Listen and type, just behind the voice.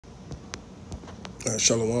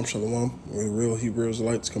Shalom, shalom. We're real Hebrew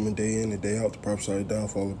Israelites coming day in and day out to prophesy the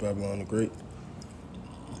downfall of Babylon the Great.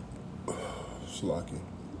 Salaki,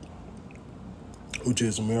 which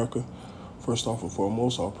is America. First off and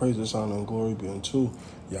foremost, all praises, honor, and glory be unto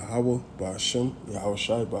Yahweh, Ba'ashem, Yahweh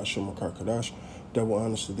Shai, Ba'ashem, Makar Double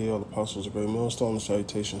honors to thee, all the apostles of great millstone, and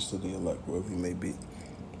salutations to the elect, wherever you may be.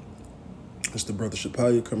 It's the brother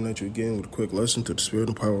Shapaya coming at you again with a quick lesson to the spirit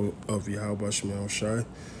and power of Yahweh, Ba'ashem, Yahweh Shai.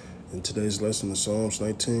 In today's lesson is Psalms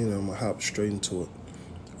 19, and I'm going to hop straight into it.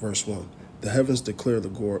 Verse 1. The heavens declare the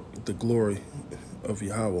glory of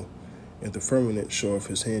Yahweh, and the firmament showeth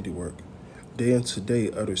his handiwork. Day unto day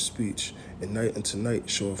utters speech, and night unto night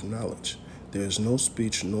showeth knowledge. There is no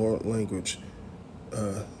speech nor language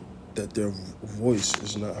that their voice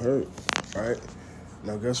is not heard. All right?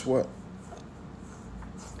 Now, guess what?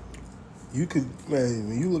 You could, man,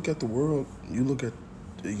 when you look at the world, you look at,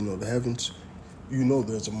 the heavens, you know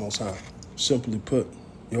there's a Most High. Simply put,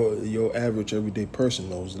 your average everyday person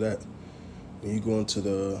knows that. When you go into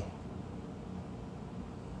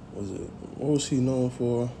what was he known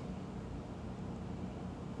for?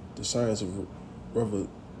 The science of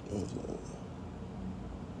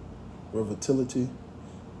relativity.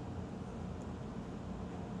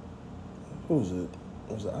 Who was it?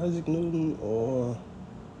 Was it Isaac Newton or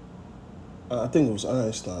I think it was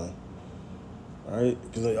Einstein? All right,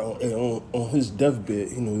 because on his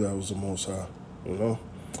deathbed, he knew that was the Most High,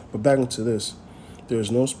 But back into this, there is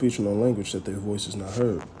no speech nor language that their voice is not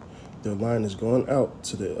heard. Their line is gone out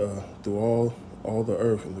to through all the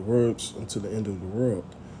earth, and the words unto the end of the world.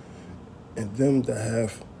 And them that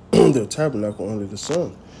have their tabernacle under the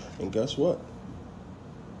sun. And guess what?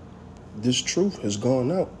 This truth has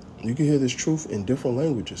gone out. You can hear this truth in different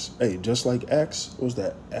languages. Hey, just like Acts, what was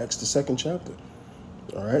that? Acts the 2nd chapter.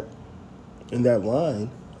 All right. In that line,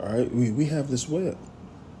 all right, we have this web.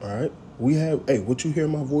 All right. We have, what you hear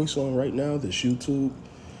my voice on right now, this YouTube,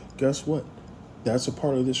 guess what? That's a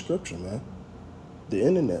part of this scripture, man. The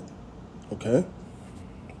internet. Okay.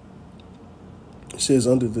 It says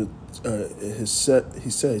under the he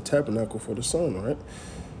said tabernacle for the sun, right?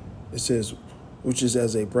 It says, which is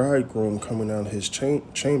as a bridegroom coming out of his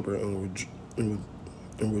chamber and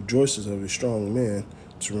rejoices of a strong man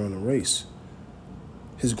to run a race.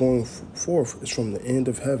 His going forth is from the end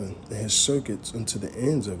of heaven, and his circuits unto the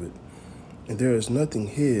ends of it. And there is nothing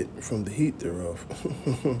hid from the heat thereof.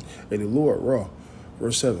 And the Lord raw.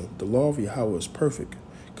 Verse 7, the law of Yahweh is perfect,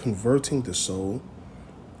 converting the soul.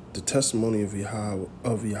 The testimony of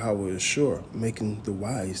Yahweh is sure, making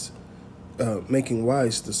wise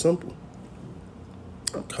the simple.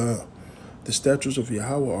 The statutes of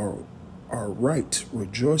Yahweh are right,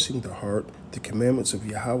 rejoicing the heart. The commandments of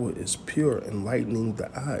Yahweh is pure, enlightening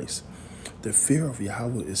the eyes. The fear of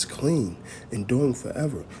Yahweh is clean, enduring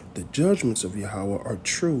forever. The judgments of Yahweh are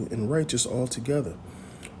true and righteous altogether,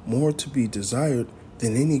 more to be desired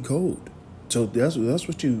than any gold. So that's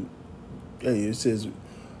what you. It says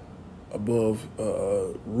above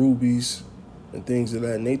rubies and things of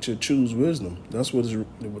that nature, choose wisdom. That's what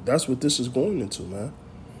this is going into, man.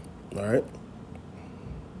 All right.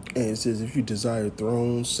 And it says if you desire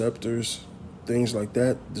thrones, scepters, things like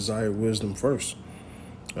that, desire wisdom first.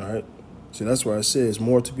 All right. So that's why it says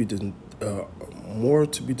more to be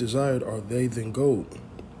desired are they than gold.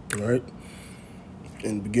 All right.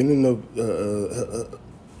 And the beginning of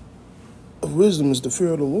wisdom is the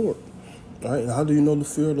fear of the Lord. All right. And how do you know the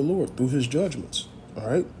fear of the Lord? Through his judgments. All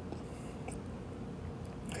right.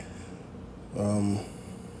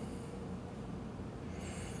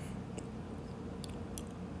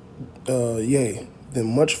 Yea,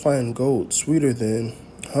 than much fine gold, sweeter than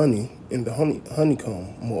honey in the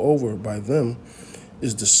honeycomb. Moreover, by them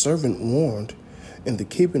is the servant warned, in the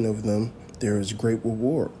keeping of them there is great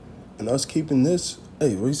reward. And us keeping this, what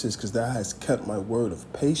he says, because thou hast kept my word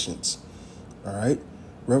of patience. All right.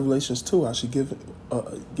 Revelations 2, I should give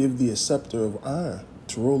thee a scepter of iron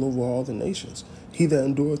to rule over all the nations. He that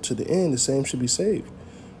endureth to the end, the same should be saved.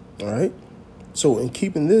 All right. So in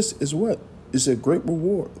keeping this is what? It's a great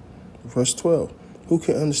reward. Verse 12, who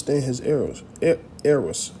can understand his errors?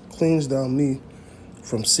 Cleans thou me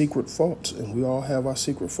from secret faults, and we all have our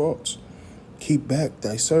secret faults. Keep back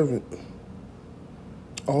thy servant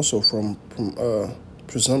also from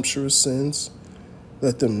presumptuous sins.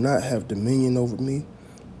 Let them not have dominion over me.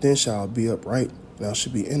 Then shall I be upright, and I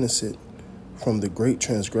shall be innocent from the great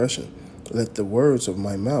transgression. Let the words of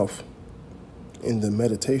my mouth and the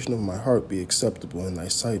meditation of my heart be acceptable in thy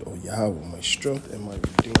sight, O Yahweh, my strength and my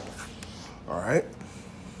redeemer. All right.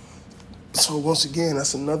 So once again,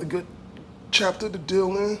 that's another good chapter to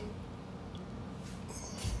deal in.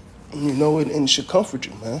 And it should comfort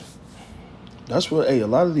you, man. That's what, hey, a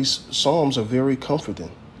lot of these psalms are very comforting,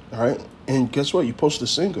 all right? And guess what? You're supposed to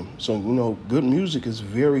sing them. So, good music is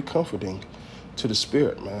very comforting to the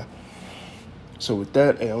spirit, man. So with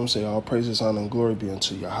that, hey, I'm going to say all praises, honor, and glory be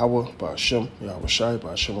unto Yahweh, Ba'ashem, Yahweh Shai,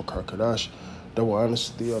 Ba'ashem, Karkadash. Double honors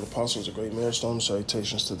to thee, all the apostles, a great millstone.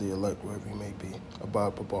 Salutations to the elect, wherever you may be.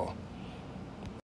 Abad Babal.